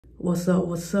What's up?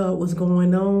 What's up? What's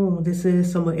going on? This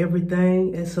is Some of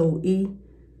Everything, SOE.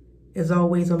 As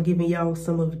always, I'm giving y'all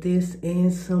some of this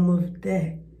and some of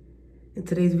that. In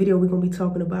today's video, we're going to be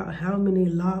talking about how many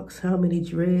locks, how many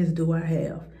dreads do I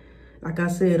have. Like I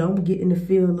said, I'm getting the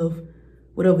feel of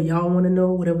whatever y'all want to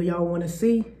know, whatever y'all want to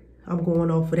see, I'm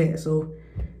going off of that. So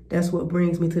that's what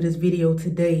brings me to this video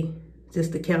today,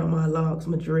 just to count my locks,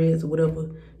 my dreads, or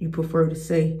whatever you prefer to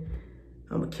say.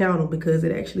 I'm going to count them because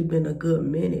it actually been a good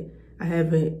minute. I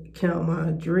haven't counted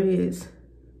my dreads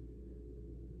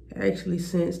actually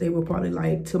since they were probably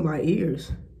like to my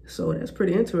ears. So that's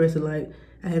pretty interesting. Like,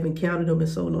 I haven't counted them in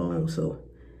so long. So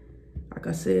like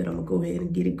I said, I'm going to go ahead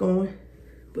and get it going.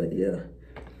 But yeah,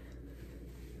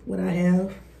 what I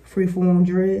have, freeform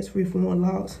dreads, freeform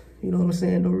locks, you know what I'm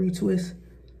saying? No retwist.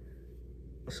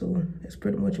 So that's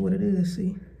pretty much what it is.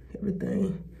 See,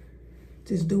 everything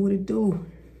just do what it do.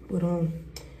 But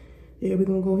yeah, we're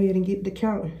gonna go ahead and get the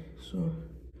counting. So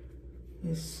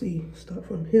let's see, start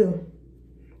from here.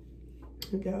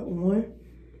 We got one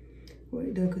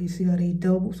right there, cause you see how they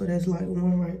double, so that's like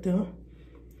one right there.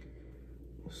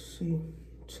 Let's see,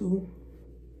 2,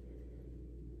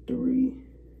 3,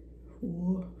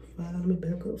 4, 5. Let me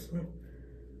back up some.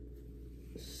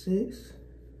 6,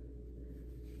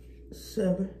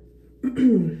 7,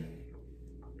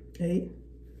 8,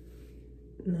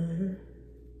 9,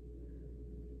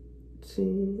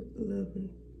 10, 11,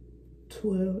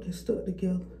 12, they stuck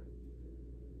together.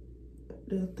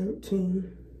 There,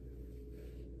 13,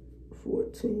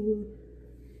 14,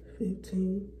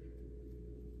 15,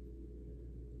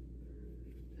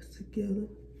 that's together.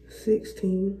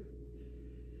 16,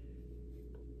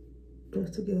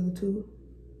 that's together too.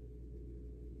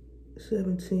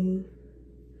 17,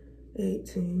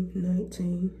 18,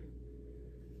 19,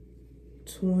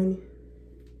 20,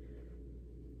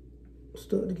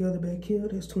 stuck together back here,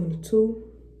 that's 22,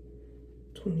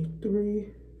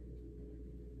 23,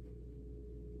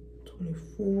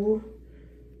 24,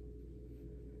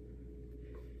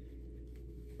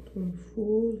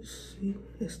 24, let's see,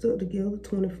 they stuck together,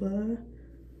 25,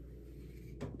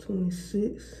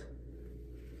 26,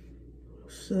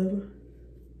 7,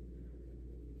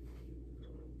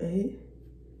 8,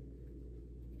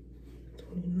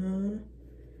 29,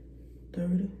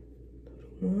 30,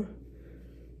 31,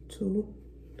 2,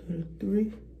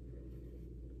 33.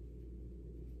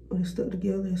 When they stuck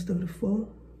together, it's 34,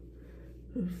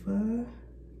 35,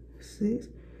 6,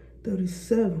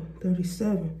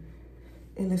 37.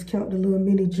 And let's count the little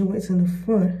mini joints in the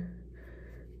front.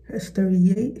 That's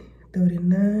 38,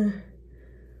 39,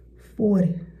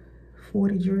 40.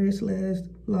 40 dread slash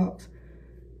locks.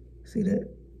 See that?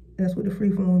 That's what the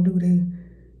freeform do. They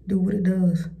do what it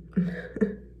does.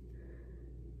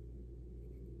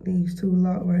 These two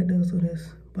lock right there, so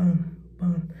that's boom,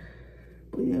 boom.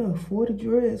 But yeah, 40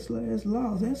 dreads slash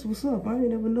locks. That's what's up. I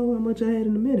didn't ever know how much I had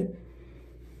in a minute.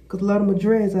 Cause a lot of my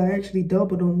dreads, I actually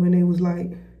doubled them when they was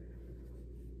like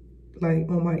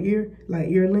on my ear, like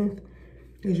ear length.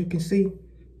 As you can see.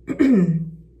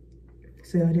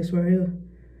 See how this right here?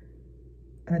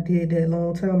 I did that a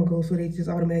long time ago, so they just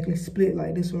automatically split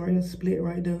like this one right here, split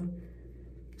right there,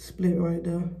 split right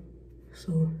there.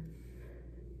 So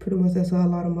pretty much that's how a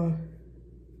lot of my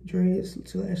dreads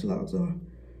slash locks are.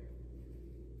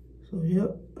 So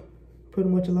yep, pretty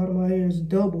much a lot of my hair is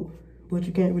doubled, but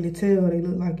you can't really tell. They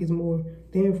look like it's more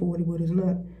than 40, but it's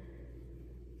not.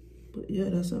 But yeah,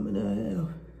 that's something that I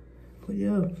have. But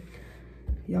yeah,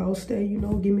 y'all stay, you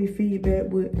know, give me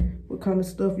feedback with what kind of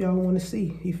stuff y'all want to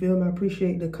see. You feel me? I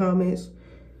appreciate the comments.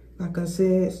 Like I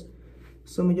said,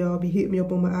 some of y'all be hitting me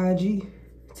up on my IG,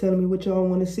 telling me what y'all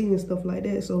want to see and stuff like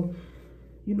that. So,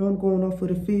 you know, I'm going off of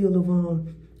the feel of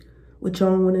what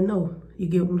y'all want to know. You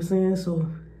get what I'm saying? So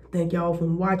thank y'all for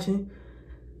watching.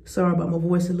 Sorry about my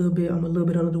voice a little bit. I'm a little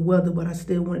bit under the weather, but I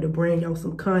still wanted to bring y'all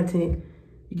some content.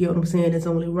 You get what I'm saying? That's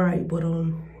only right. But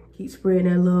keep spreading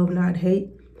that love, not hate.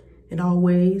 And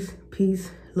always,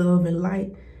 peace, love, and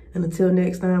light. And until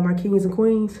next time, our kings and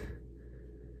queens,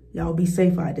 y'all be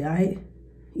safe out there, all right?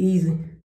 Easy.